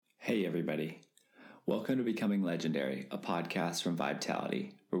Hey everybody, welcome to Becoming Legendary, a podcast from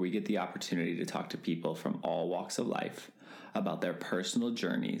Vitality, where we get the opportunity to talk to people from all walks of life about their personal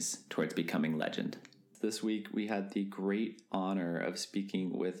journeys towards becoming legend. This week we had the great honor of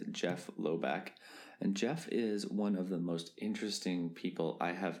speaking with Jeff Loback, and Jeff is one of the most interesting people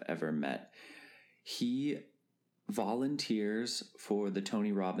I have ever met. He volunteers for the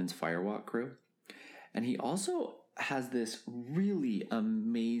Tony Robbins Firewalk crew, and he also has this really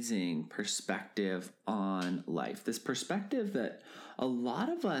amazing perspective on life. This perspective that a lot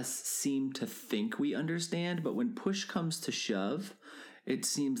of us seem to think we understand, but when push comes to shove, it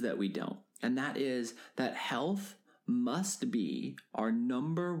seems that we don't. And that is that health must be our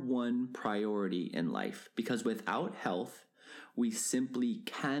number one priority in life, because without health, we simply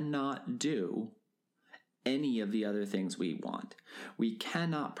cannot do any of the other things we want. We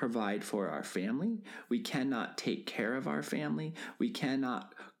cannot provide for our family. We cannot take care of our family. We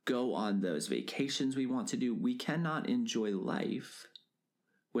cannot go on those vacations we want to do. We cannot enjoy life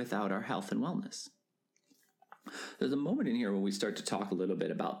without our health and wellness. There's a moment in here where we start to talk a little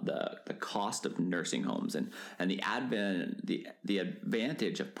bit about the cost of nursing homes and the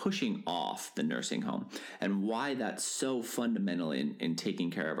advantage of pushing off the nursing home and why that's so fundamental in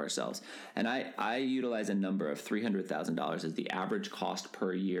taking care of ourselves. And I utilize a number of $300,000 as the average cost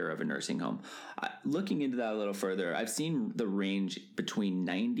per year of a nursing home. Looking into that a little further, I've seen the range between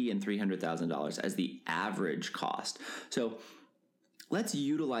 $90,000 and $300,000 as the average cost. So let's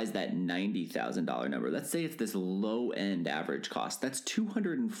utilize that $90,000 number. Let's say it's this low-end average cost. That's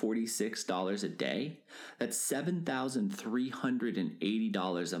 $246 a day. That's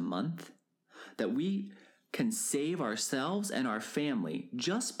 $7,380 a month that we can save ourselves and our family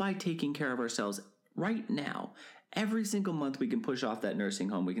just by taking care of ourselves right now. Every single month we can push off that nursing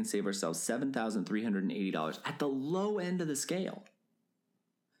home. We can save ourselves $7,380 at the low end of the scale.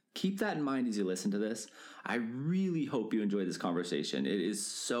 Keep that in mind as you listen to this. I really hope you enjoy this conversation. It is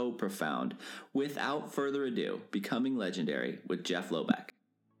so profound. Without further ado, Becoming Legendary with Jeff Loback.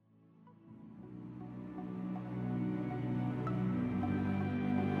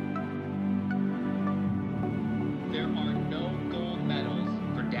 There are no gold medals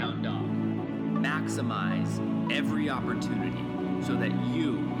for Down Dog. Maximize every opportunity so that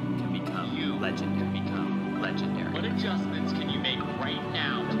you can become legendary. Legendary. What adjustments can you make right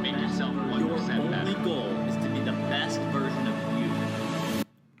now to make yourself 1% better? Your only goal is to be the best version of you.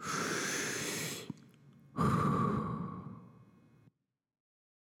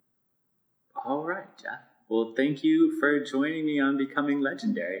 All right, Jeff. Well, thank you for joining me on Becoming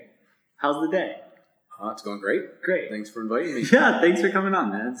Legendary. How's the day? It's going great. Great. Thanks for inviting me. Yeah, thanks for coming on,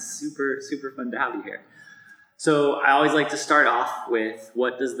 man. It's super, super fun to have you here. So I always like to start off with,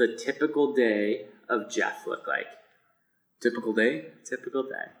 what does the typical day of Jeff look like? Typical day? Typical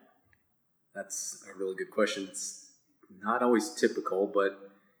day. That's a really good question. It's not always typical, but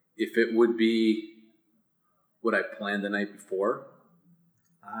if it would be what I planned the night before,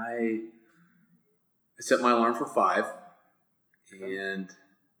 I set my alarm for 5, and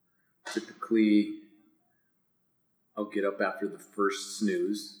typically I'll get up after the first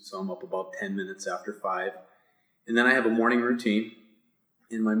snooze, so I'm up about 10 minutes after 5, and then I have a morning routine,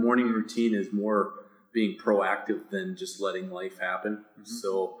 and my morning routine is more being proactive than just letting life happen. Mm-hmm.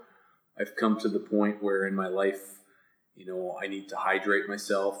 So I've come to the point where in my life, I need to hydrate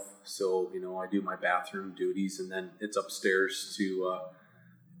myself. So, I do my bathroom duties, and then it's upstairs to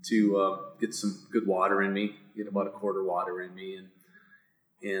get some good water in me, get about a quarter water in me.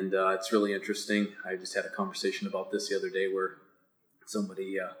 And it's really interesting. I just had a conversation about this the other day where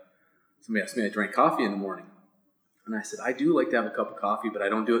somebody asked me, I drank coffee in the morning. And I said, I do like to have a cup of coffee, but I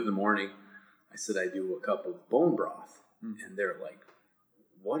don't do it in the morning. I said, I do a cup of bone broth. And they're like,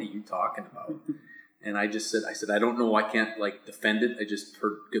 what are you talking about? And I said, I don't know. I can't defend it. I just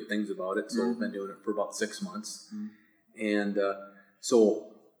heard good things about it. So I've been doing it for about 6 months. And so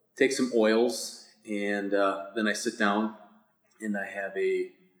take some oils, and then I sit down and I have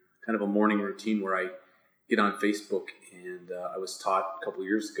a kind of a morning routine where I get on Facebook, and I was taught a couple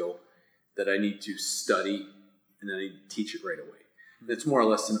years ago that I need to study and then I need to teach it right away. It's more or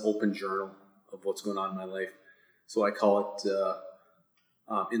less an open journal of what's going on in my life. So I call it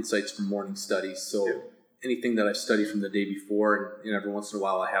Insights from Morning Studies. So anything that I've studied from the day before, and every once in a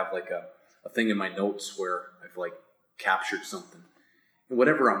while I have a thing in my notes where I've captured something. And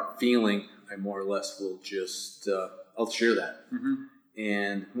whatever I'm feeling, I more or less will just, I'll share that. Mm-hmm.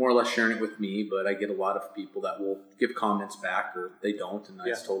 And more or less sharing it with me, but I get a lot of people that will give comments back, or they don't, and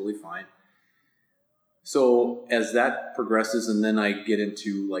that's totally fine. So as that progresses, and then I get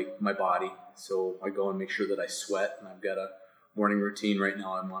into my body, so I go and make sure that I sweat, and I've got a morning routine right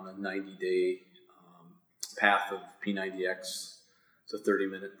now. I'm on a 90-day path of P90X. It's a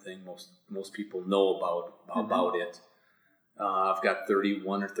 30-minute thing. Most people know about it. I've got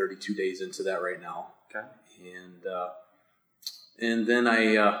 31 or 32 days into that right now. Okay. And then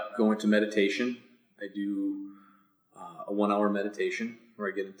I go into meditation. I do a 1-hour meditation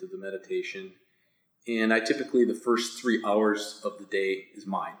where I get into the meditation. And I typically, the first 3 hours of the day is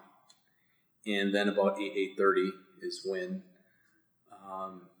mine. And then about 8:30 is when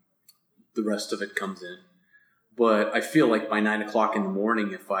the rest of it comes in. But I feel like by 9 o'clock in the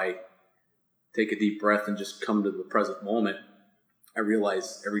morning, if I take a deep breath and just come to the present moment, I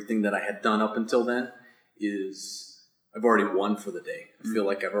realize everything that I had done up until then is I've already won for the day. I feel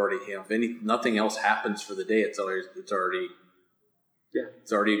like I've already nothing else happens for the day. It's already a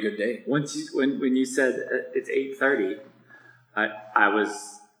good day. When you said it's 8:30,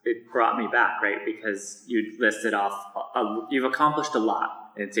 it brought me back, right? Because you listed off you've accomplished a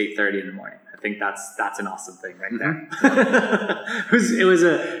lot. And it's 8:30 in the morning. I think that's an awesome thing right there.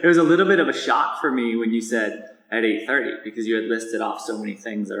 It was a little bit of a shock for me when you said at 8:30 because you had listed off so many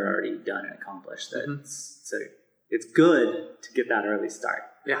things that are already done and accomplished. That so it's good to get that early start.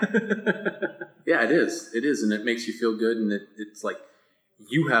 Yeah, yeah, it is, and it makes you feel good, and it's like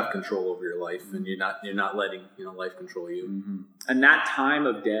you have control over your life, and you're not letting life control you. Mm-hmm. And that time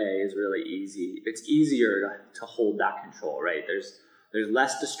of day is really easy. It's easier to hold that control, right? There's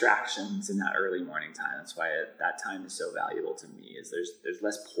less distractions in that early morning time. That's why that time is so valuable to me. Is there's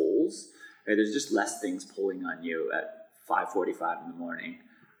less pulls, right? There's just less things pulling on you at 5:45 in the morning.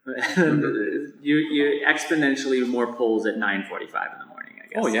 you exponentially more pulls at 9:45 in the morning. I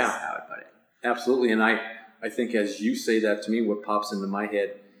guess. Oh yeah, is how I would put it. Absolutely, and I think as you say that to me, what pops into my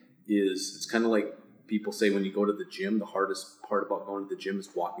head is it's kind of like people say when you go to the gym, the hardest part about going to the gym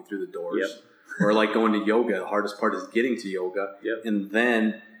is walking through the doors. Yep. Or like going to yoga, the hardest part is getting to yoga. Yep. And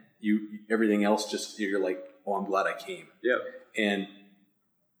then everything else you're like, oh, I'm glad I came. Yep. And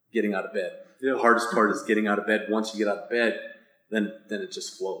getting out of bed. Yep. The hardest part is getting out of bed. Once you get out of bed, then it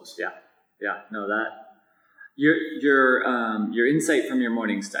just flows. Yeah. Yeah. No, that your insight from your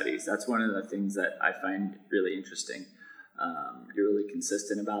morning studies, that's one of the things that I find really interesting. You're really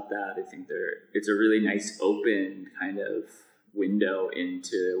consistent about that. I think it's a really nice open kind of window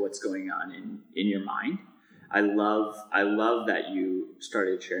into what's going on in your mind. I love that you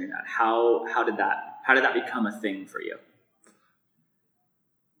started sharing that. How did that become a thing for you?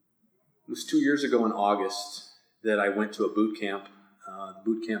 It was 2 years ago in August that I went to a boot camp. The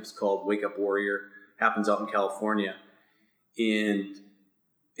boot camp's called Wake Up Warrior. Happens out in California. And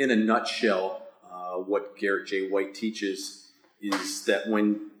in a nutshell, what Garrett J. White teaches is that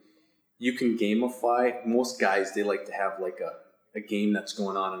when you can gamify, most guys, they like to have like a game that's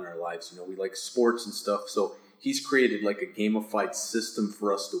going on in our lives. We like sports and stuff. So he's created like a gamified system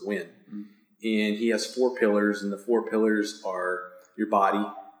for us to win. Mm-hmm. And he has 4 pillars, and the 4 pillars are your body,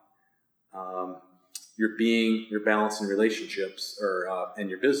 your being, your balance and relationships, and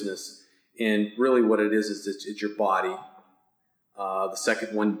your business. And really what it is it's your body. The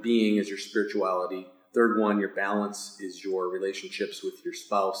second one, being, is your spirituality. Third one, your balance, is your relationships with your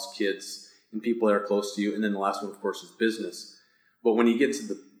spouse, kids, and people that are close to you. And then the last one, of course, is business. But when you get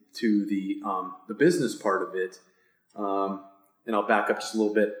to the business part of it, and I'll back up just a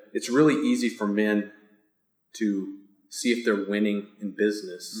little bit, it's really easy for men to see if they're winning in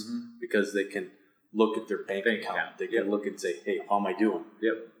business because they can look at their bank account. They can look and say, hey, how am I doing?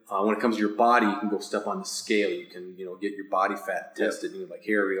 Yep. When it comes to your body, you can go step on the scale. You can, get your body fat tested. And you're like,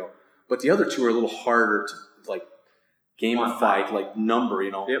 here we go. But the other two are a little harder to like gamify, like number,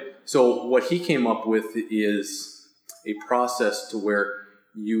 Yep. So what he came up with is a process to where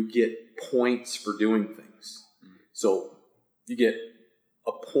you get points for doing things. So you get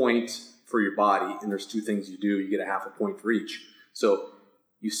a point for your body, and there's 2 things you do. You get a half a point for each. So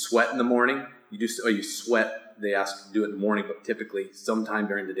you sweat in the morning. You sweat. They ask to do it in the morning, but typically sometime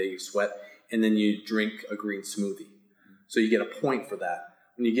during the day you sweat, and then you drink a green smoothie. So you get a point for that.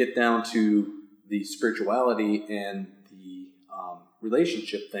 When you get down to the spirituality and the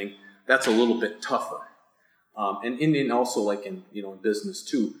relationship thing, that's a little bit tougher. And also like in business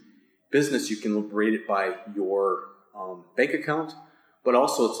too. Business, you can rate it by your bank account, but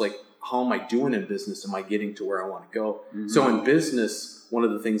also it's like, how am I doing in business? Am I getting to where I want to go? Mm-hmm. So in business, one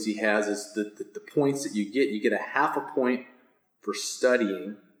of the things he has is the points that you get a half a point for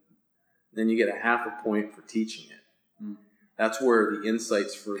studying, then you get a half a point for teaching it. Mm. That's where the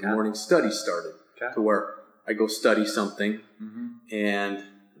insights for morning study started, to where I go study something, and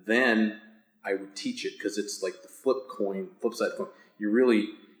then I would teach it, because it's like the flip side of the coin. You really,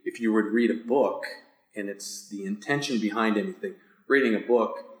 if you would read a book and it's the intention behind anything. Reading a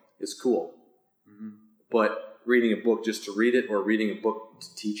book is cool, but reading a book just to read it or reading a book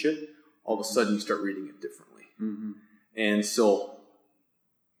to teach it, all of a sudden you start reading it differently. And so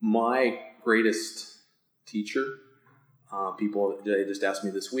my greatest teacher, people they just asked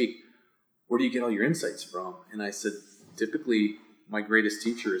me this week, where do you get all your insights from? And I said, typically my greatest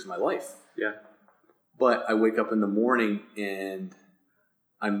teacher is my life. Yeah. But I wake up in the morning and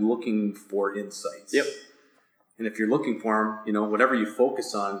I'm looking for insights. Yep. And if you're looking for them, whatever you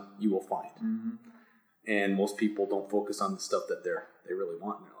focus on, you will find. And most people don't focus on the stuff that they really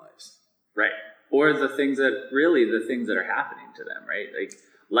want in their lives. Right. Or the things that are happening to them, right? Like,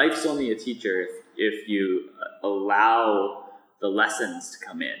 life's only a teacher if you allow the lessons to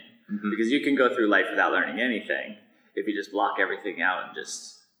come in. Because you can go through life without learning anything if you just block everything out and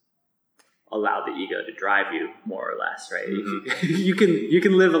just allow the ego to drive you, more or less, right? You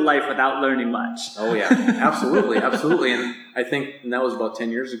can live a life without learning much. Oh yeah, absolutely. And I think that was about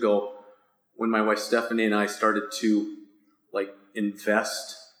 10 years ago when my wife Stephanie and I started to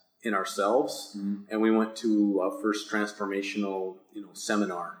invest in ourselves, and we went to a first transformational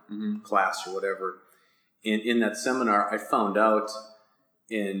seminar class or whatever. And in that seminar, I found out,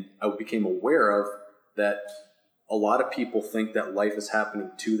 and I became aware of, that a lot of people think that life is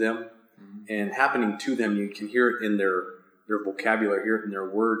happening to them. And happening to them, you can hear it in their vocabulary, hear it in their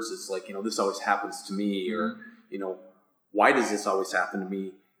words. It's like, this always happens to me, or, why does this always happen to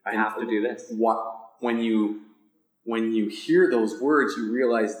me? I have to do this. When you hear those words, you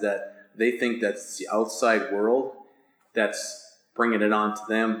realize that they think that's the outside world that's bringing it on to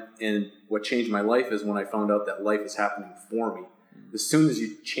them. And what changed my life is when I found out that life is happening for me. As soon as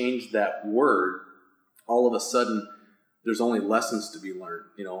you change that word, all of a sudden, there's only lessons to be learned.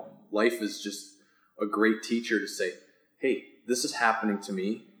 Life is just a great teacher to say, hey, this is happening to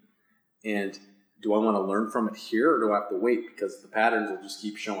me, and do I want to learn from it here, or do I have to wait because the patterns will just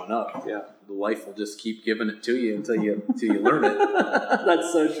keep showing up? Yeah, the life will just keep giving it to you until you learn it.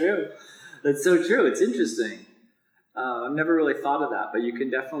 That's so true. It's interesting. I've never really thought of that, but you can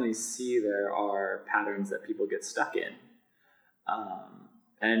definitely see there are patterns that people get stuck in,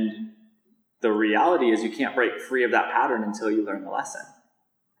 and the reality is you can't break free of that pattern until you learn the lesson.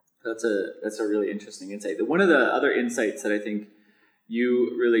 That's a really interesting insight. One of the other insights that I think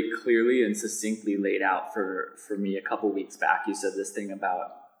you really clearly and succinctly laid out for me a couple weeks back, you said this thing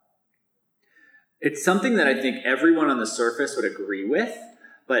about, it's something that I think everyone on the surface would agree with,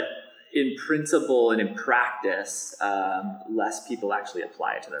 but in principle and in practice, less people actually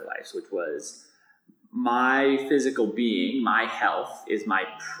apply it to their lives, which was, my physical being, my health, is my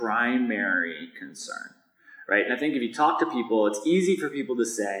primary concern, right? And I think if you talk to people, it's easy for people to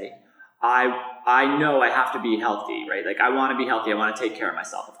say, I know I have to be healthy, right? Like, I want to be healthy. I want to take care of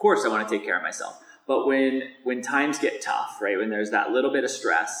myself. Of course I want to take care of myself. But when times get tough, right? When there's that little bit of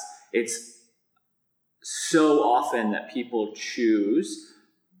stress, it's so often that people choose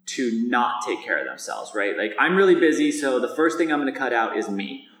to not take care of themselves, right? Like, I'm really busy, so the first thing I'm going to cut out is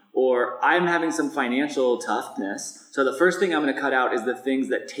me. Or I'm having some financial toughness, so the first thing I'm going to cut out is the things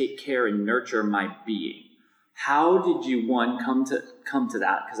that take care and nurture my being. How did you, come to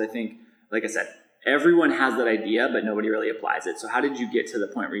that? Because I think, like I said, everyone has that idea, but nobody really applies it. So how did you get to the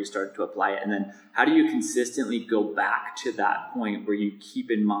point where you started to apply it? And then how do you consistently go back to that point where you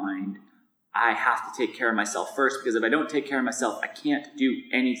keep in mind, I have to take care of myself first, because if I don't take care of myself, I can't do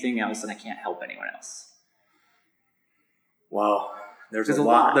anything else and I can't help anyone else? Wow. There's a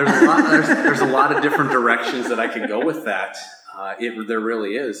lot of different directions that I could go with that. There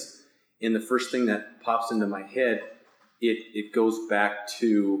really is. And the first thing that pops into my head, it goes back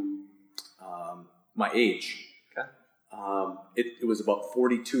to my age. Okay. It was about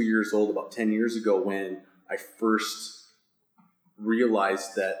 42 years old, about 10 years ago, when I first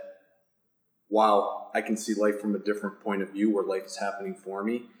realized that, wow, I can see life from a different point of view, where life is happening for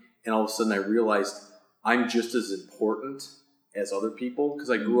me. And all of a sudden I realized I'm just as important as other people, because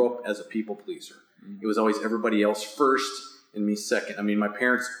I grew up as a people pleaser. It was always everybody else first and me second. I mean, my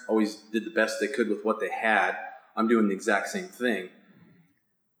parents always did the best they could with what they had. I'm doing the exact same thing.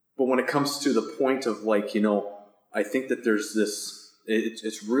 But when it comes to the point of, I think that there's this,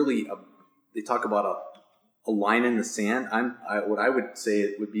 it's really, they talk about a line in the sand. What I would say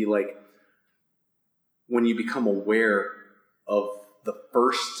it would be like when you become aware of the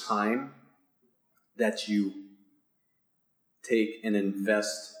first time that you take and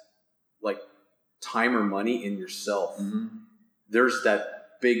invest time or money in yourself. There's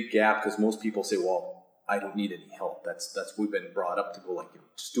that big gap, because most people say, well, I don't need any help. That's we've been brought up to go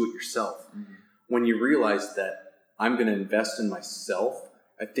just do it yourself. When you realize that I'm going to invest in myself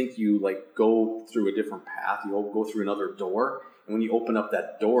I think you like go through a different path. You go through another door. And when you open up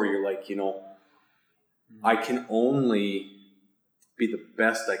that door, you're like, I can only be the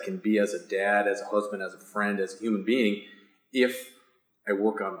best I can be as a dad, as a husband, as a friend, as a human being, if I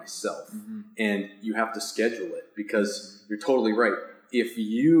work on myself. And you have to schedule it, because you're totally right. If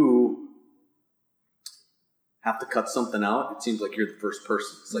you have to cut something out, it seems like you're the first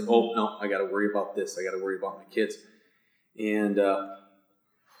person. It's like, oh, no, I got to worry about this. I got to worry about my kids. And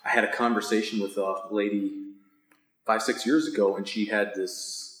I had a conversation with a lady 5-6 years ago, and she had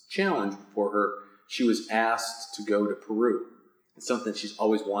this challenge before her. She was asked to go to Peru. It's something she's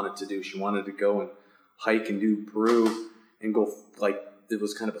always wanted to do. She wanted to go and hike and do Peru and go, like, it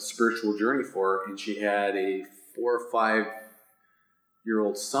was kind of a spiritual journey for her. And she had a 4 or 5 year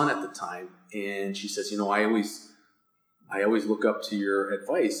old son at the time. And she says, I always look up to your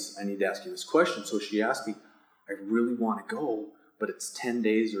advice. I need to ask you this question. So she asked me, I really want to go, but it's 10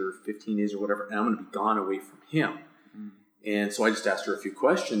 days or 15 days or whatever, and I'm going to be gone away from him. And so I just asked her a few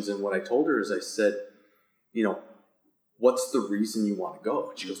questions, and what I told her is I said, what's the reason you want to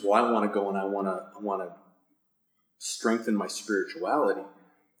go? And she goes, well, I want to go, and I want to strengthen my spirituality.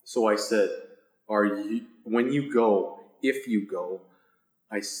 So I said, when you go, if you go,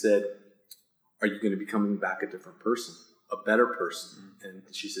 I said, are you going to be coming back a different person, a better person? And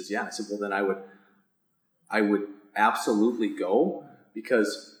she says, yeah. And I said, well, then I would absolutely go,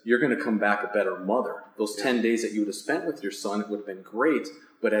 because you're going to come back a better mother. Those 10 days that you would have spent with your son, it would have been great.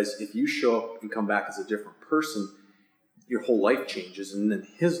 But if you show up and come back as a different person, your whole life changes, and then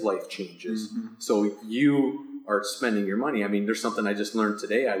his life changes. So you are spending your money. I mean, there's something I just learned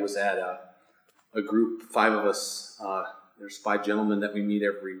today. I was at a group, 5 of us. There's 5 gentlemen that we meet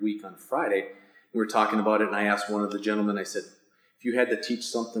every week on Friday. We were talking about it, and I asked one of the gentlemen, I said, if you had to teach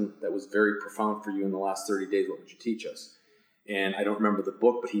something that was very profound for you in the last 30 days, what would you teach us? And I don't remember the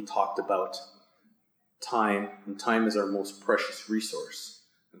book, but he talked about time, and time is our most precious resource.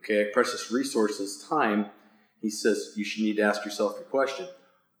 Okay, precious resource is time. He says you should need to ask yourself the question,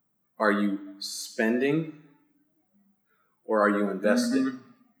 are you spending or are you investing?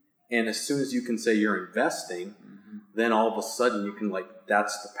 And as soon as you can say you're investing, then all of a sudden you can,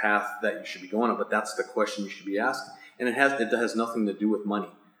 that's the path that you should be going on, but that's the question you should be asking. And it has nothing to do with money.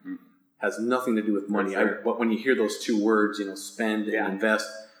 Has nothing to do with money. Sure. But when you hear those 2 words, spend and invest,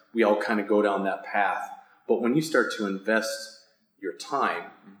 we all kind of go down that path. But when you start to invest your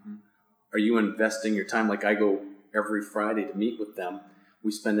time, are you investing your time? Like I go every Friday to meet with them.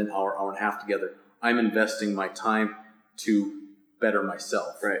 We spend an hour and a half together. I'm investing my time to better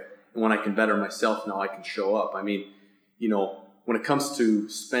myself. Right. And when I can better myself, now I can show up. I mean, when it comes to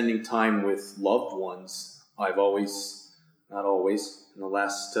spending time with loved ones, I've always, not always, in the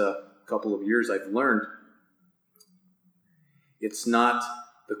last couple of years, I've learned it's not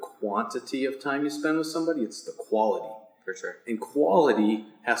the quantity of time you spend with somebody, it's the quality. For sure. And quality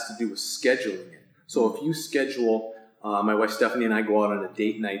has to do with scheduling it. So if you schedule, my wife Stephanie and I go out on a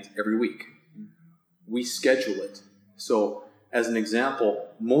date night every week. We schedule it. So as an example,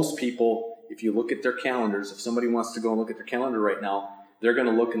 most people, if you look at their calendars, if somebody wants to go and look at their calendar right now, they're going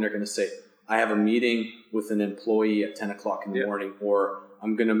to look and they're going to say, I have a meeting with an employee at 10 o'clock in the morning, or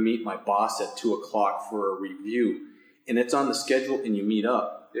I'm going to meet my boss at 2 o'clock for a review. And it's on the schedule and you meet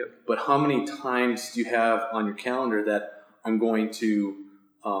up. But how many times do you have on your calendar that I'm going to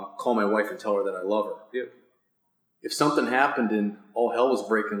call my wife and tell her that I love her? If something happened and all hell was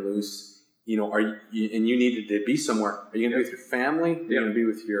breaking loose, and you needed to be somewhere, are you going to be with your family? You're going to be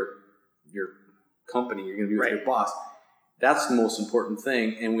with your company. You're going to be with your boss. That's the most important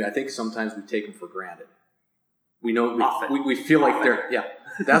thing, and I think sometimes we take them for granted. We know we feel like they're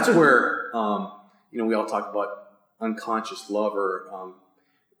That's where we all talk about unconscious love or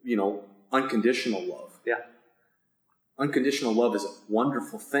unconditional love. Unconditional love is a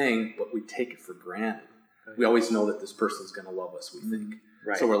wonderful thing, but we take it for granted. We always know that this person's going to love us. We think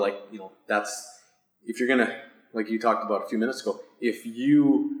so. We're like, that's if you're going to, like you talked about a few minutes ago. If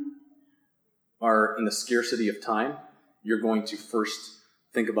you are in the scarcity of time, you're going to first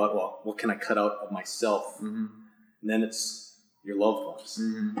think about, well, what can I cut out of myself? And then it's your loved ones.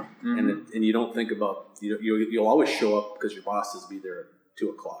 And you don't think about, you'll always show up because your bosses be there at 2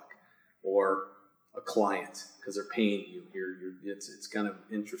 o'clock, or a client because they're paying you. It's kind of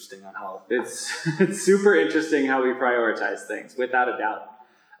interesting on how it's super interesting how we prioritize things, without a doubt.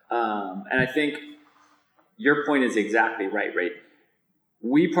 And I think your point is exactly right.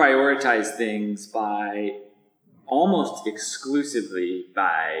 We prioritize things by almost exclusively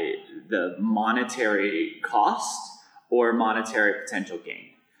by the monetary cost or monetary potential gain,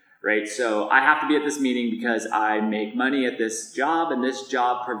 right? So I have to be at this meeting because I make money at this job and this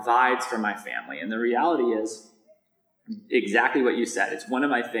job provides for my family. And the reality is exactly what you said. It's one of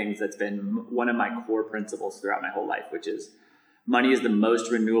my things that's been one of my core principles throughout my whole life, which is money is the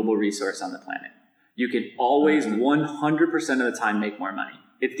most renewable resource on the planet. You can always 100% of the time make more money.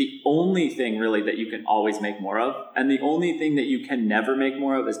 It's the only thing really that you can always make more of. And the only thing that you can never make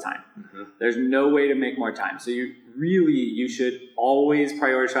more of is time. There's no way to make more time. So you should always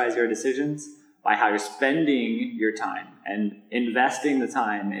prioritize your decisions by how you're spending your time, and investing the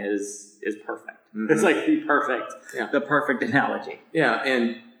time is perfect. It's like the perfect analogy. Yeah.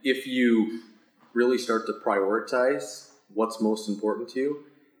 And if you really start to prioritize what's most important to you,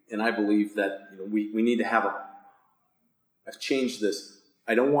 and I believe that we need to have I've changed this.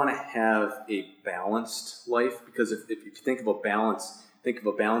 I don't want to have a balanced life, because if you think of a balance, think of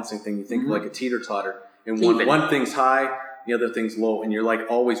a balancing thing, you think of like a teeter-totter, and one thing's high, the other thing's low, and you're like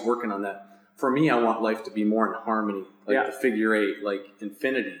always working on that. For me, I want life to be more in harmony, like the figure eight, like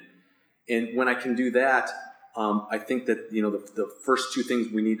infinity. And when I can do that, I think that the first two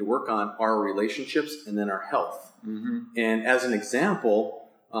things we need to work on are our relationships and then our health. And as an example,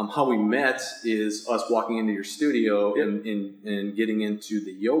 how we met is us walking into your studio and getting into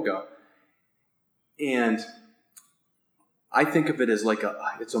the yoga. And I think of it as like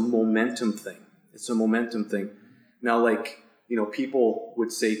it's a momentum thing. It's a momentum thing. Now, people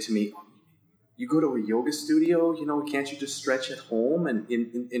would say to me, you go to a yoga studio, can't you just stretch at home?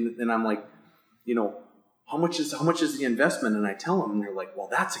 And I'm like, how much is the investment? And I tell them, and they're like, well,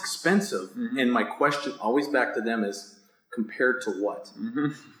 that's expensive. And my question always back to them is, compared to what?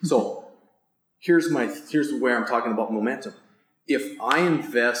 So here's where I'm talking about momentum. If I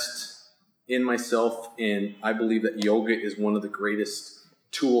invest in myself, and I believe that yoga is one of the greatest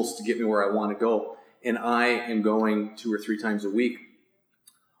tools to get me where I want to go, and I am going 2 or 3 times a week,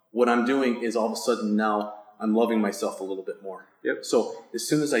 what I'm doing is all of a sudden now I'm loving myself a little bit more. So as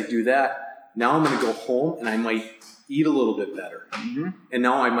soon as I do that, now I'm going to go home and I might eat a little bit better. And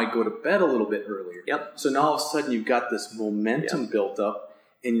now I might go to bed a little bit earlier. So now all of a sudden you've got this momentum built up,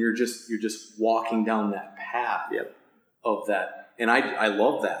 and you're just walking down that path of that. And I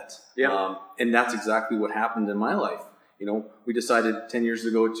love that. And that's exactly what happened in my life. We decided 10 years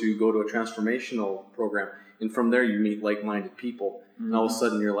ago to go to a transformational program. And from there you meet like-minded people. And all of a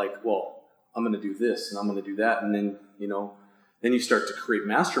sudden you're like, well, I'm going to do this and I'm going to do that. And then, then you start to create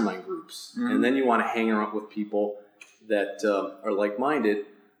mastermind groups. And then you want to hang around with people that are like-minded.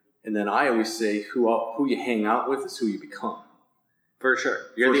 And then I always say, who you hang out with is who you become. For sure.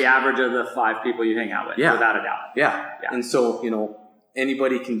 You're the average of the 5 people you hang out with, without a doubt. And so,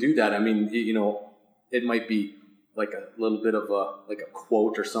 anybody can do that. I mean, it might be like a little bit of a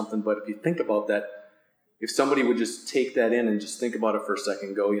quote or something, but if you think about that, if somebody would just take that in and just think about it for a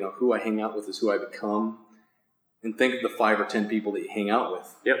second, go, who I hang out with is who I become, and think of the 5 or 10 people that you hang out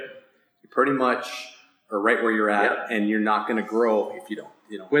with. You pretty much are right where you're at, and you're not going to grow if you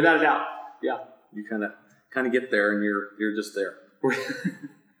don't, Without a doubt. You kind of get there, and you're just there.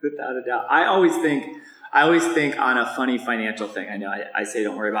 Without a doubt. I always think on a funny financial thing. I know I say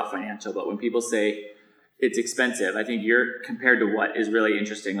don't worry about financial, but when people say it's expensive, I think you're compared to what is really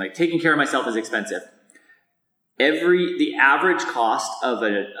interesting. Like, taking care of myself is expensive. The average cost of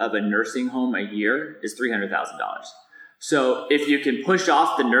a nursing home a year is $300,000. So if you can push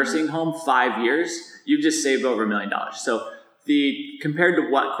off the nursing home 5 years, you've just saved over $1 million. So compared to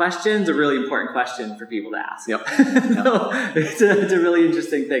what question's a really important question for people to ask. So it's a really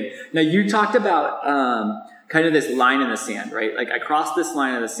interesting thing. Now, you talked about kind of this line in the sand, right? Like, I crossed this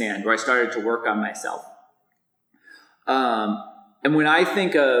line in the sand where I started to work on myself. And when I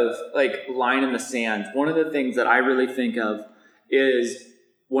think of line in the sand, one of the things that I really think of is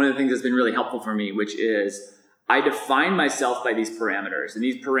one of the things that's been really helpful for me, which is I define myself by these parameters, and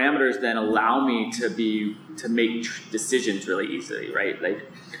these parameters then allow me to make decisions really easily, right?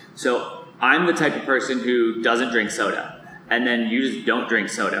 So I'm the type of person who doesn't drink soda, and then you just don't drink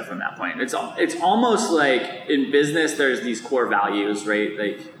soda from that point. It's almost like in business, there's these core values,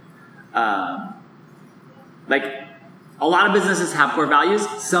 right? A lot of businesses have core values.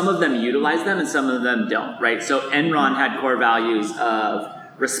 Some of them utilize them and some of them don't, right? So Enron had core values of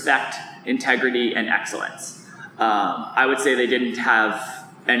respect, integrity, and excellence. I would say they didn't have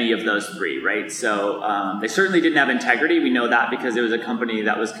any of those 3, right? So they certainly didn't have integrity. We know that because it was a company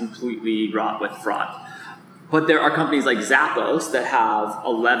that was completely wrought with fraud. But there are companies like Zappos that have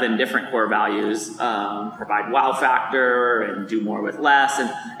 11 different core values, provide wow factor and do more with less.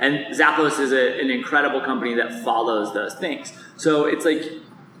 And Zappos is an incredible company that follows those things. So it's like,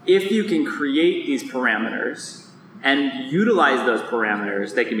 if you can create these parameters and utilize those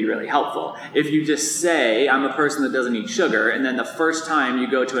parameters, they can be really helpful. If you just say, I'm a person that doesn't eat sugar, and then the first time you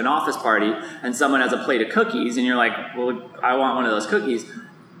go to an office party and someone has a plate of cookies and you're like, well, I want one of those cookies,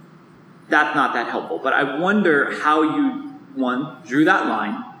 that's not that helpful. But I wonder how you, one, drew that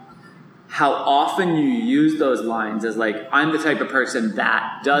line, how often you use those lines as like, I'm the type of person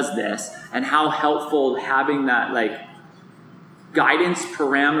that does this, and how helpful having that like guidance,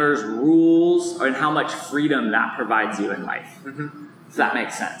 parameters, rules, and how much freedom that provides you in life. Mm-hmm. Does that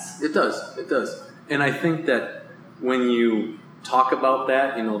make sense? It does. It does. And I think that when you talk about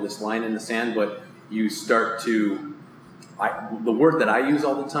that, this line in the sand, but you start to, the word that I use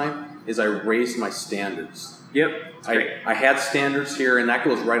all the time is I raise my standards. Yep. I had standards here, and that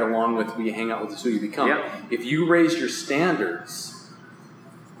goes right along with we hang out with us who you become. Yep. If you raise your standards,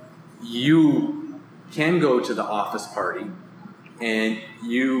 you can go to the office party and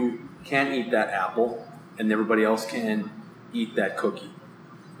you can eat that apple and everybody else can eat that cookie.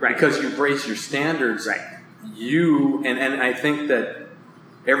 Right. Because you've raised your standards. Right. And I think that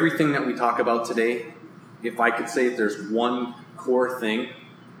everything that we talk about today, if I could say if there's one core thing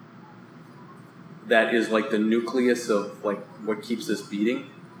that is like the nucleus of like what keeps us beating,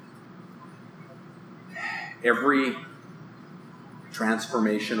 every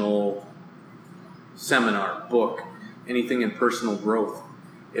transformational seminar, book, anything in personal growth,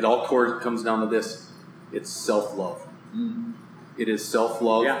 it all comes down to this. It's self-love. Mm-hmm. It is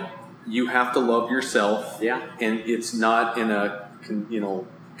self-love. Yeah. You have to love yourself. Yeah. And it's not in a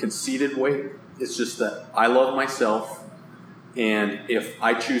conceited way. It's just that I love myself, and if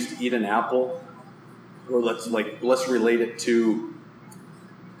I choose to eat an apple, or let's relate it to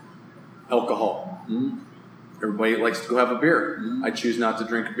alcohol. Mm-hmm. Everybody likes to go have a beer. Mm-hmm. I choose not to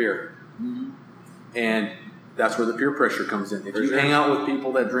drink a beer. Mm-hmm. And that's where the peer pressure comes in. If you sure. hang out with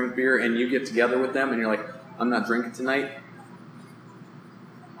people that drink beer and you get together with them and you're like, I'm not drinking tonight,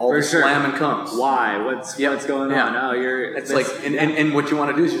 all the slamming comes. Why? What's going on? Oh, It's like, and what you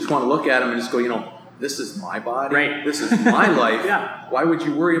want to do is you just want to look at them and just go, this is my body. Right. This is my life. Yeah. Why would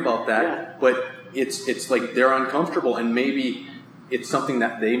you worry about that? Yeah. But it's like they're uncomfortable, and maybe it's something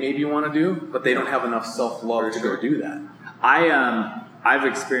that they maybe want to do, but they don't have enough self-love to go do that. I've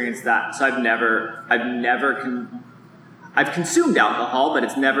experienced that. So I've consumed alcohol, but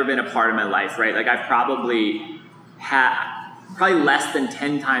it's never been a part of my life, right? Like I've probably less than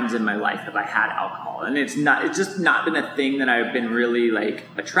 10 times in my life have I had alcohol. And it's just not been a thing that I've been really like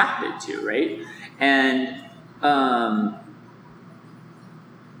attracted to, right? And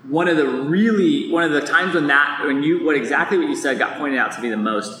one of the times what you said got pointed out to me the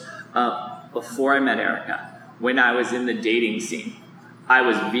most, before I met Erica, when I was in the dating scene. I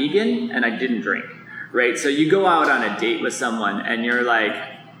was vegan and I didn't drink, right? So you go out on a date with someone and you're like,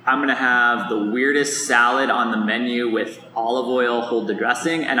 I'm going to have the weirdest salad on the menu with olive oil, hold the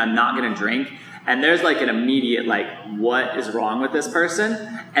dressing, and I'm not going to drink. And there's like an immediate like, what is wrong with this person?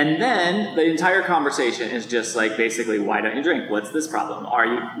 And then the entire conversation is just like, basically, why don't you drink? What's this problem?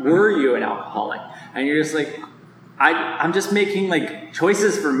 Were you an alcoholic? And you're just like, I'm just making like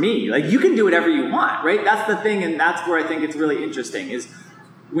choices for me. Like you can do whatever you want, right? That's the thing, and that's where I think it's really interesting is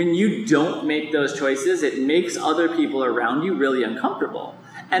when you don't make those choices, it makes other people around you really uncomfortable.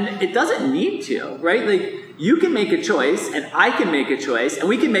 And it doesn't need to, right? Like you can make a choice and I can make a choice and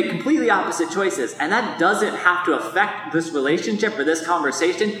we can make completely opposite choices. And that doesn't have to affect this relationship or this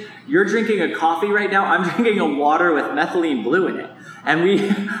conversation. You're drinking a coffee right now. I'm drinking a water with methylene blue in it. And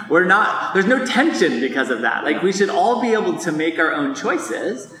there's no tension because of that. Like we should all be able to make our own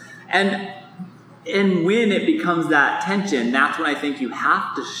choices. And when it becomes that tension, that's when I think you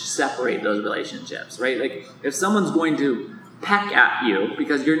have to separate those relationships, right? Like if someone's going to peck at you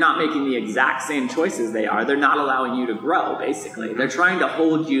because you're not making the exact same choices they are, they're not allowing you to grow, basically. They're trying to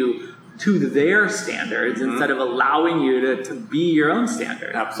hold you to their standards instead of allowing you to be your own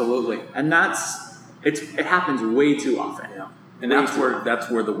standard. Absolutely. And it happens way too often. Yeah. And that's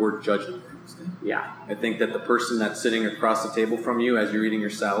where the word judgment comes in. Yeah. I think that the person that's sitting across the table from you as you're eating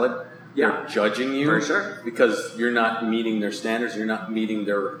your salad, they're judging you. For sure. Because you're not meeting their standards, you're not meeting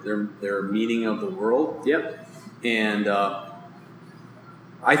their meaning of the world. Yep. And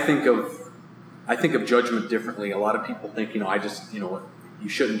I think of judgment differently. A lot of people think, you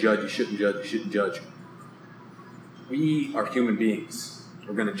shouldn't judge, you shouldn't judge, you shouldn't judge. We are human beings.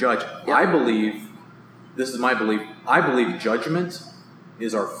 We're going to judge. Yep. This is my belief, I believe judgment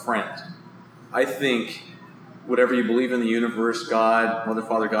is our friend. I think whatever you believe in the universe, God, Mother,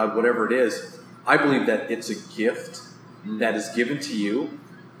 Father, God, whatever it is, I believe that it's a gift that is given to you.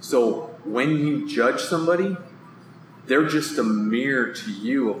 So when you judge somebody, they're just a mirror to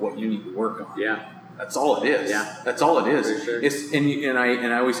you of what you need to work on. Yeah. That's all it is. Yeah. That's all it is. For sure.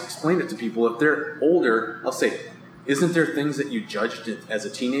 And I always explain it to people. If they're older, I'll say, isn't there things that you judged as a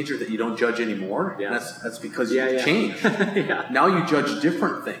teenager that you don't judge anymore? Yeah. That's because you've changed. Yeah. Now you judge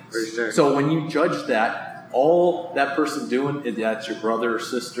different things. For sure. So when you judge that, all that person doing, that's your brother or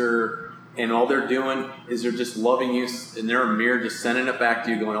sister, and all they're doing is they're just loving you, and they're a mirror just sending it back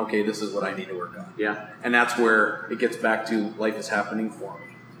to you going, okay, this is what I need to work on. Yeah. And that's where it gets back to life is happening for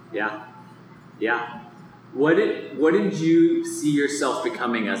me. Yeah. Yeah. What did you see yourself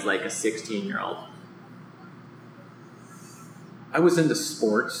becoming as like a 16-year-old? I was into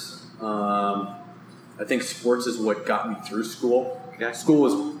sports. I think sports is what got me through school. Okay. School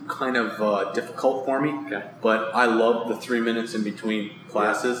was kind of difficult for me, Okay. but I loved the 3 minutes in between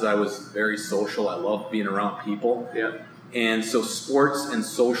classes. I was very social. I loved being around people. Yeah. And so sports and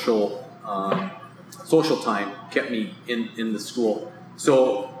social time kept me in the school.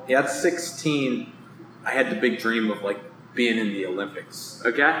 So at 16, I had the big dream of like being in the Olympics.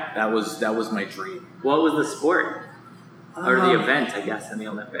 Okay. That was my dream. What was the sport? Or the event, I guess, in the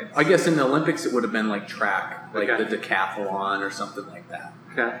Olympics? I guess in the Olympics it would have been like track, like Okay. the decathlon or something like that.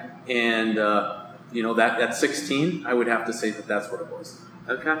 Okay. And that at 16, I would have to say that that's what it was.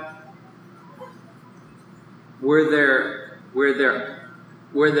 Okay. Were there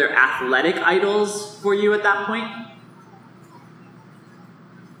athletic idols for you at that point?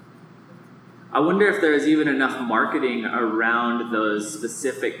 I wonder if there was even enough marketing around those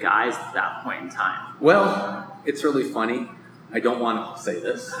specific guys at that point in time. Well, it's really funny. I don't want to say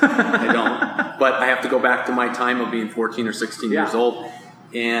this. I don't. But I have to go back to my time of being 14 or 16 years old.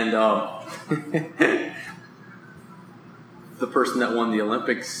 And the person that won the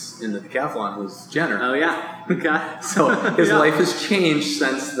Olympics in the decathlon was Jenner. Oh, yeah. Okay. So his Yeah. life has changed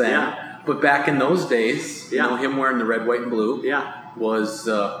since then. Yeah. But back in those days, Yeah. him wearing the red, white, and blue Yeah. was,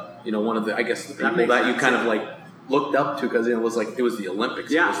 one of the, I guess, the That people makes that you sense, kind yeah. of like looked up to because it was the Olympics.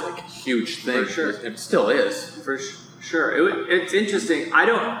 Yeah. It was like a huge thing. For sure. It still is. For sure. It's interesting. I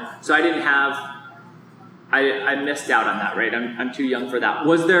didn't have... I missed out on that, right? I'm too young for that.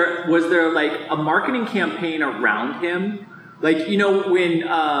 Was there like a marketing campaign around him? Like, when,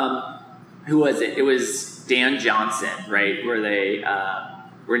 who was it? It was Dan Johnson, right? Where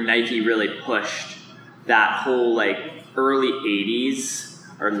Nike really pushed that whole like early 80s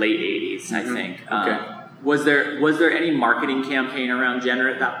or late 80s, I think. Okay. Was there any marketing campaign around Jenner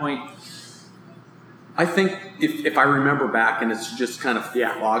at that point? I think if I remember back, and it's just kind of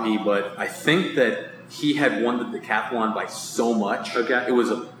foggy, but I think that he had won the decathlon by so much. Okay. It was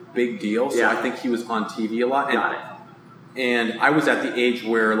a big deal. So I think he was on TV a lot. Got it. And I was at the age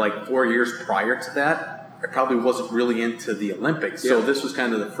where, like, 4 years prior to that, I probably wasn't really into the Olympics. So this was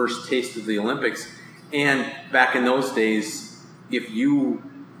kind of the first taste of the Olympics. And back in those days, if you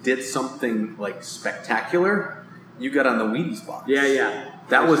did something like spectacular, you got on the Wheaties box. Yeah.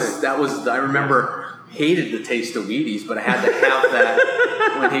 That was. I remember hated the taste of Wheaties, but I had to have that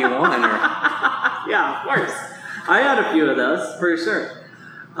when he won. Yeah, of course. I had a few of those for sure.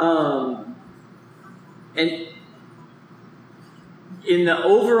 And in the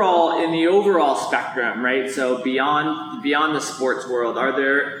overall spectrum, right? So beyond the sports world,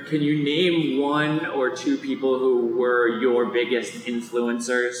 can you name one or two people who were your biggest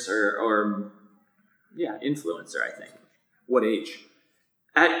influencers or influencer, I think. What age?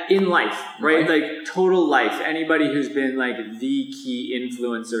 In life, right? Like total life. Anybody who's been like the key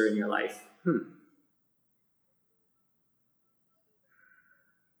influencer in your life.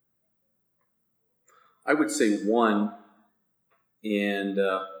 I would say one, and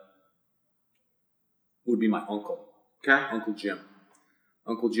would be my uncle. Okay. Uncle Jim.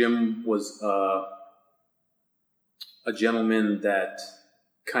 Uncle Jim was a gentleman that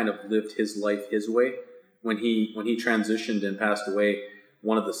kind of lived his life his way. When he transitioned and passed away,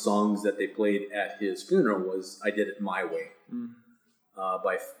 one of the songs that they played at his funeral was "I Did It My Way"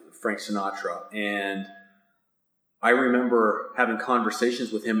 by Frank Sinatra. And I remember having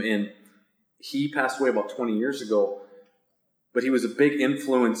conversations with him, and he passed away about 20 years ago, but he was a big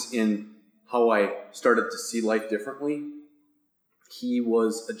influence in how I started to see life differently. He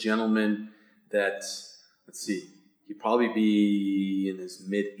was a gentleman that, he'd probably be in his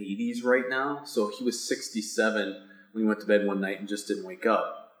mid-80s right now. So he was 67 when he went to bed one night and just didn't wake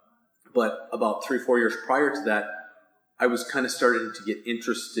up. But about 3-4 years prior to that, I was kind of starting to get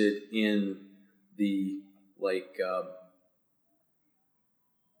interested in the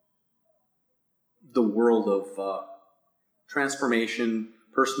the world of transformation,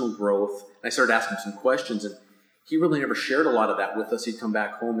 personal growth. I started asking some questions, and he really never shared a lot of that with us. He'd come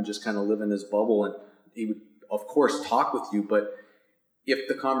back home and just kind of live in his bubble, and he would, of course, talk with you, but if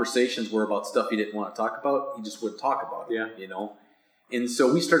the conversations were about stuff he didn't want to talk about, he just wouldn't talk about it, Yeah. you know? And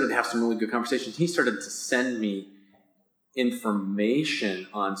so we started to have some really good conversations. He started to send me information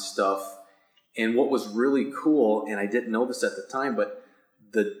on stuff. And what was really cool, and I didn't know this at the time, but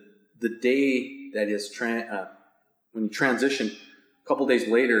the day that is when you transition, a couple days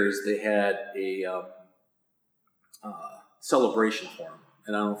later, is they had a celebration for him.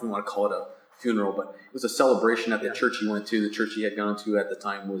 And I don't know if we want to call it a funeral, but it was a celebration at the church he went to. The church he had gone to at the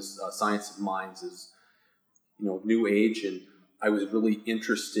time was Science of Minds, is New Age, and I was really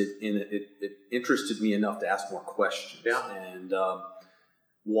interested in it. It interested me enough to ask more questions. Yeah. And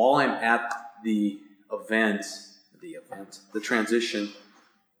while I'm at the transition,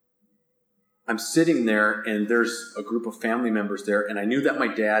 I'm sitting there, and there's a group of family members there, and I knew that my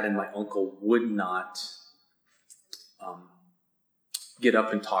dad and my uncle would not get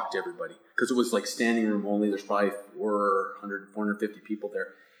up and talk to everybody, because it was like standing room only. There's probably 450 people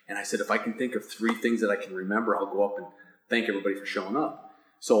there. And I said, if I can think of 3 things that I can remember, I'll go up and thank everybody for showing up.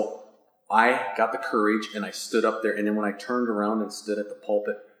 So I got the courage, and I stood up there. And then when I turned around and stood at the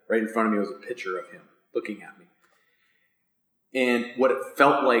pulpit, right in front of me was a picture of him looking at me. And what it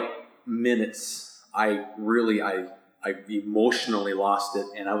felt like minutes, I emotionally lost it.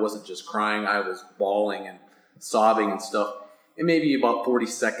 And I wasn't just crying, I was bawling and sobbing and stuff. And maybe about 40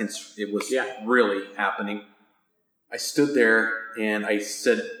 seconds, it was really happening. I stood there, and I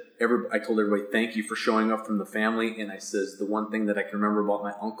told everybody, thank you for showing up from the family. And I says, the one thing that I can remember about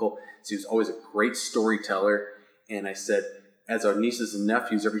my uncle is he was always a great storyteller. And I said, as our nieces and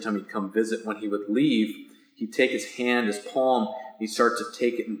nephews, every time he'd come visit, when he would leave, he'd take his hand, his palm, he'd start to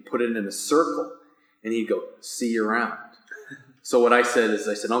take it and put it in a circle. And he'd go, see you around. So what I said,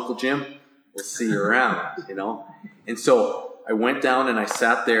 Uncle Jim, we'll see you around, And so I went down and I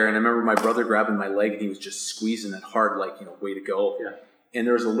sat there, and I remember my brother grabbing my leg, and he was just squeezing it hard, like, way to go. Yeah. And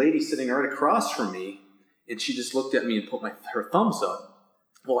there was a lady sitting right across from me, and she just looked at me and put her thumbs up.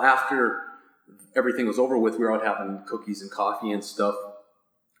 Well, after everything was over with, we were out having cookies and coffee and stuff,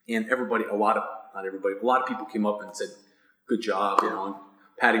 and a lot of people came up and said, good job, and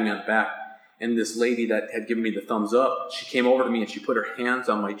patting me on the back. And this lady that had given me the thumbs up, she came over to me and she put her hands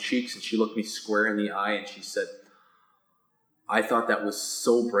on my cheeks, and she looked me square in the eye, and she said, I thought that was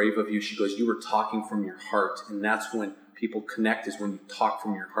so brave of you. She goes, you were talking from your heart. And that's when people connect, is when you talk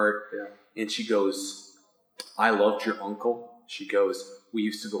from your heart. Yeah. And she goes, I loved your uncle. She goes, we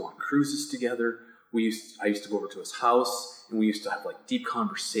used to go on cruises together. I used to go over to his house, and we used to have like deep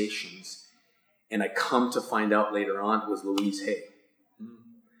conversations. And I come to find out later on it was Louise Hay.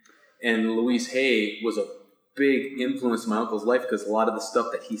 And Louise Hay was a big influence in my uncle's life, because a lot of the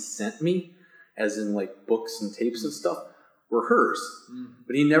stuff that he sent me, as in like books and tapes and stuff, were hers.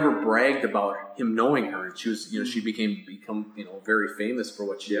 But he never bragged about him knowing her. And she was, she become very famous for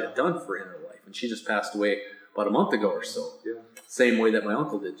what she had done in her life. And she just passed away about a month ago or so. Yeah. Same way that my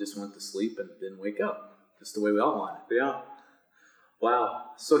uncle did, just went to sleep and didn't wake up. Just the way we all want it. Yeah.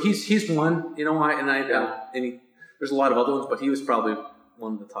 Wow. So he's one, there's a lot of other ones, but he was probably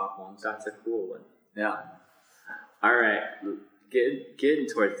one of the top ones. That's a cool one. Yeah. All right. Getting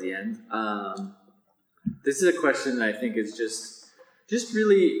towards the end. This is a question that I think is just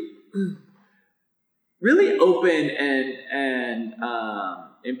really, really open and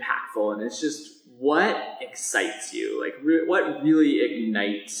impactful, and it's just, what excites you? Like, what really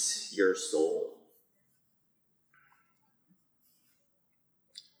ignites your soul?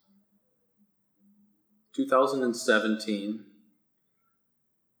 In 2017,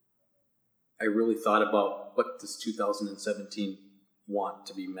 I really thought about what does 2017 want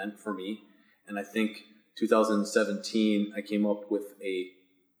to be meant for me, and I think 2017, I came up with a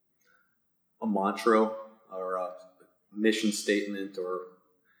mantra or a mission statement,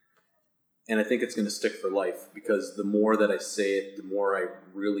 and I think it's going to stick for life, because the more that I say it, the more I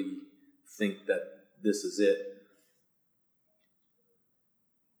really think that this is it.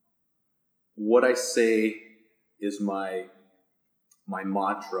 What I say is my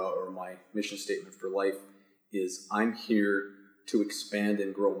mantra or my mission statement for life is, I'm here to expand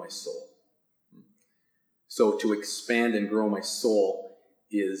and grow my soul. So to expand and grow my soul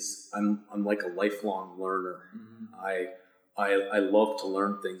is, I'm like a lifelong learner. I love to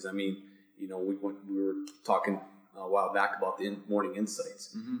learn things. I mean, we were talking a while back about the morning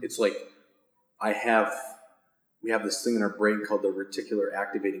insights. It's like we have this thing in our brain called the reticular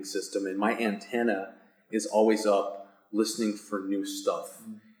activating system, and my antenna is always up listening for new stuff.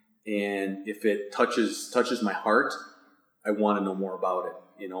 And if it touches my heart, I want to know more about it,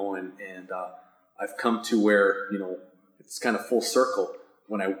 and I've come to where, it's kind of full circle.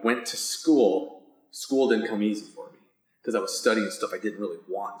 When I went to school didn't come easy for me. because I was studying stuff I didn't really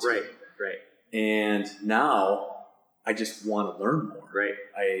want to. Right. And now I just want to learn more. Right.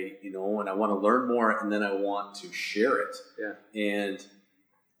 And I want to learn more, and then I want to share it. Yeah.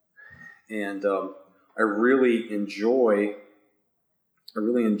 And I really enjoy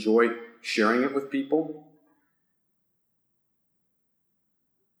sharing it with people.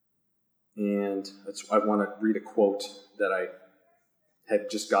 And I want to read a quote that I had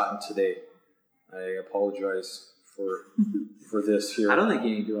just gotten today. I apologize for this here. I don't think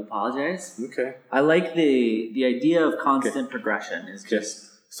you need to apologize. Okay. I like the idea of constant progression. Is just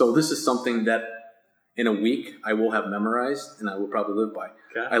so this is something that in a week I will have memorized and I will probably live by.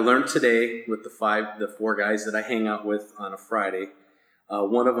 Okay. I learned today with the four guys that I hang out with on a Friday.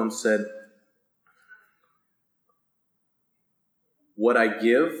 One of them said, "What I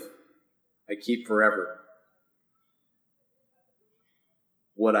give, I keep forever.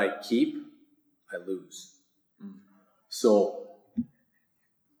 What I keep, I lose." So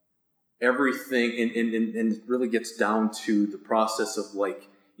everything, and it really gets down to the process of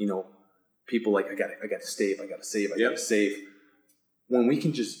people like, I gotta save. When we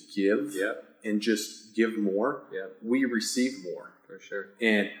can just give and just give more, we receive more. For sure.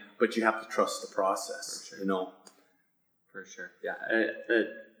 But you have to trust the process, For sure. For sure. Yeah.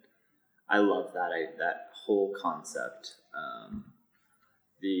 I love that whole concept.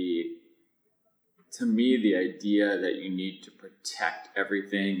 To me, the idea that you need to protect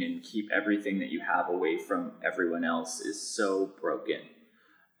everything and keep everything that you have away from everyone else is so broken.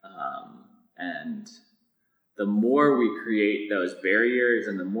 And the more we create those barriers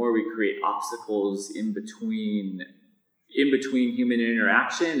and the more we create obstacles in between human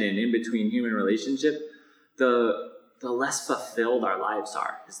interaction and in between human relationship, the less fulfilled our lives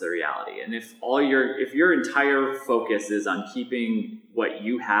are, is the reality. And if your entire focus is on keeping what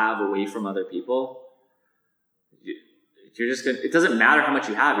you have away from other people, it doesn't matter how much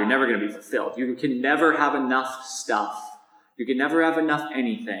you have, you're never going to be fulfilled. You can never have enough stuff. You can never have enough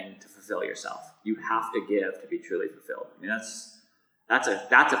anything to fulfill yourself. You have to give to be truly fulfilled. I mean, that's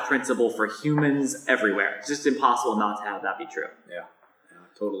a principle for humans everywhere. It's just impossible not to have that be true. Yeah, I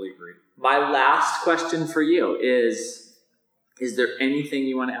totally agree. My last question for you is there anything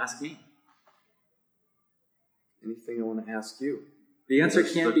you want to ask me? Anything I want to ask you? The answer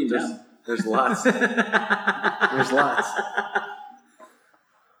can't be no. There's lots. There's lots.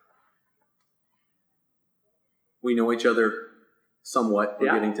 We know each other somewhat.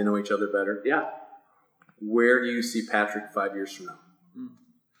 We're getting to know each other better. Yeah. Where do you see Patrick 5 years from now?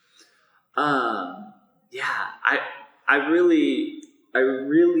 I really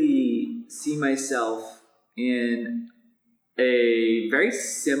see myself in a very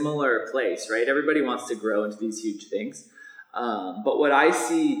similar place, right? Everybody wants to grow into these huge things. But what I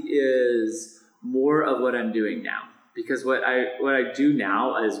see is more of what I'm doing now, because what I do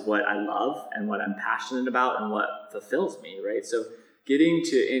now is what I love and what I'm passionate about and what fulfills me, right? So getting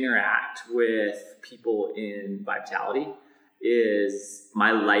to interact with people in Vitality is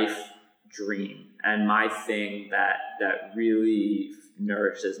my life dream and my thing that really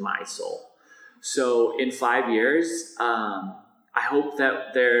nourishes my soul. So in 5 years, I hope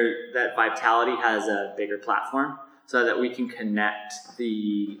that Vitality has a bigger platform, so that we can connect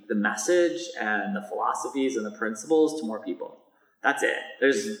the message and the philosophies and the principles to more people. That's it.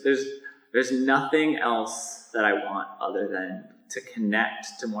 There's nothing else that I want other than to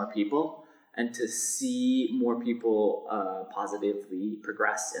connect to more people and to see more people positively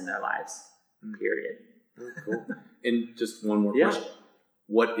progress in their lives. Period. Oh, cool. And just one more question.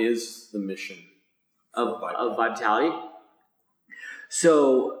 What is the mission of Vitality?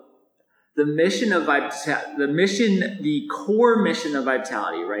 So the core mission of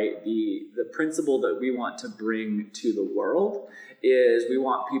Vitality, right? The principle that we want to bring to the world is we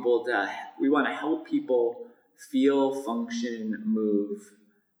want to help people feel, function, move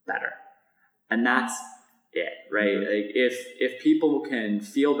better. And that's it, right? Like if people can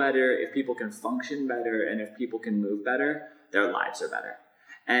feel better, if people can function better, and if people can move better, their lives are better.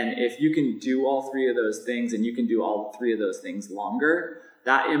 And if you can do all three of those things, and you can do all three of those things longer,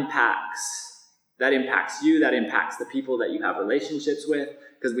 that impacts you, that impacts the people that you have relationships with,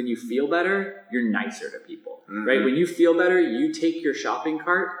 because when you feel better, you're nicer to people, right? When you feel better, you take your shopping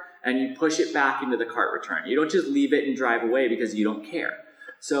cart and you push it back into the cart return. You don't just leave it and drive away because you don't care.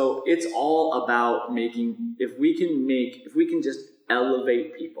 So it's all about if we can just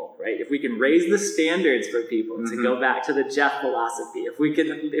elevate people, right? If we can raise the standards for people, to go back to the Jeff philosophy, if we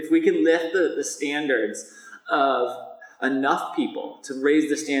can lift the standards of enough people to raise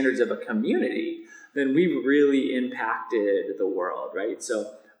the standards of a community, then we've really impacted the world, right?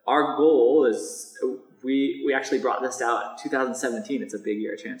 So our goal is, we actually brought this out 2017. It's a big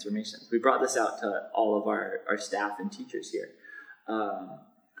year of transformation. We brought this out to all of our staff and teachers here.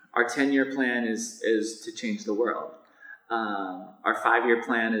 Our 10-year plan is to change the world. Our 5-year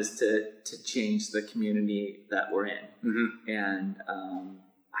plan is to change the community that we're in. Mm-hmm. And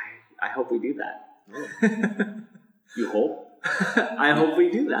I hope we do that. Oh. You hope? I hope we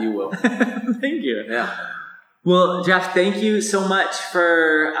do that. You will. Thank you. Yeah. Well, Jeff, thank you so much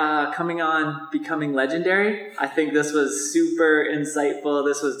for coming on Becoming Legendary. I think this was super insightful.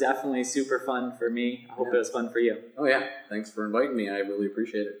 This was definitely super fun for me. I hope it was fun for you. Oh, yeah. Thanks for inviting me. I really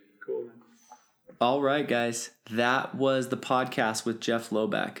appreciate it. Cool, man. All right, guys. That was the podcast with Jeff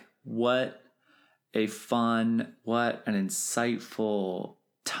Lobeck. What a fun, what an insightful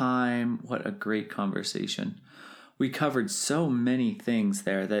time. What a great conversation. We covered so many things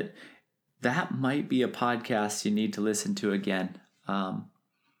there that might be a podcast you need to listen to again. The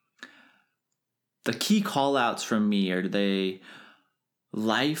key call outs from me are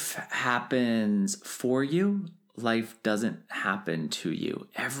life happens for you. Life doesn't happen to you.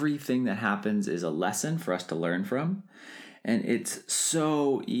 Everything that happens is a lesson for us to learn from. And it's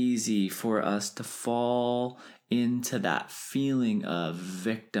so easy for us to fall into that feeling of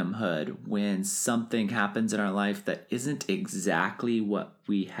victimhood when something happens in our life that isn't exactly what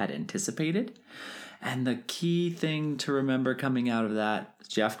we had anticipated. And the key thing to remember coming out of that,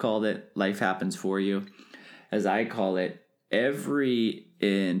 Jeff called it, life happens for you. As I call it, every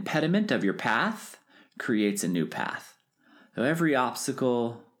impediment of your path creates a new path. So every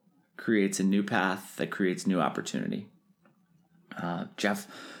obstacle creates a new path that creates new opportunity. Jeff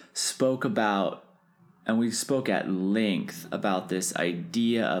spoke about, and we spoke at length about this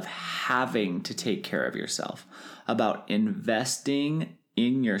idea of having to take care of yourself, about investing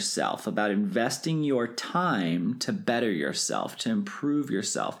in yourself, about investing your time to better yourself, to improve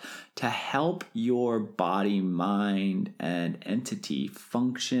yourself, to help your body, mind, and entity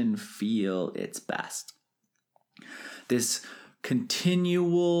function, feel its best. This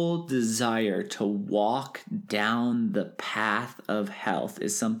continual desire to walk down the path of health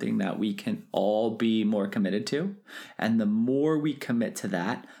is something that we can all be more committed to. And the more we commit to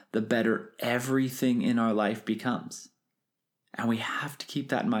that, the better everything in our life becomes. And we have to keep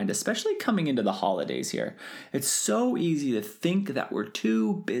that in mind, especially coming into the holidays here. It's so easy to think that we're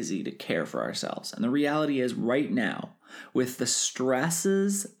too busy to care for ourselves. And the reality is right now, with the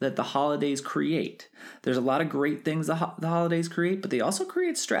stresses that the holidays create, there's a lot of great things the holidays create, but they also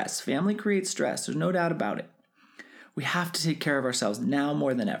create stress. Family creates stress. There's no doubt about it. We have to take care of ourselves now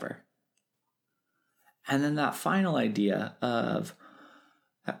more than ever. And then that final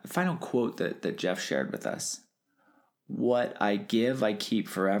quote that Jeff shared with us. What I give, I keep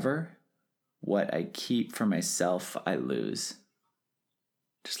forever. What I keep for myself, I lose.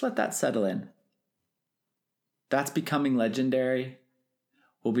 Just let that settle in. That's Becoming Legendary.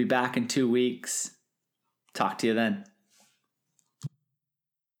 We'll be back in 2 weeks. Talk to you then.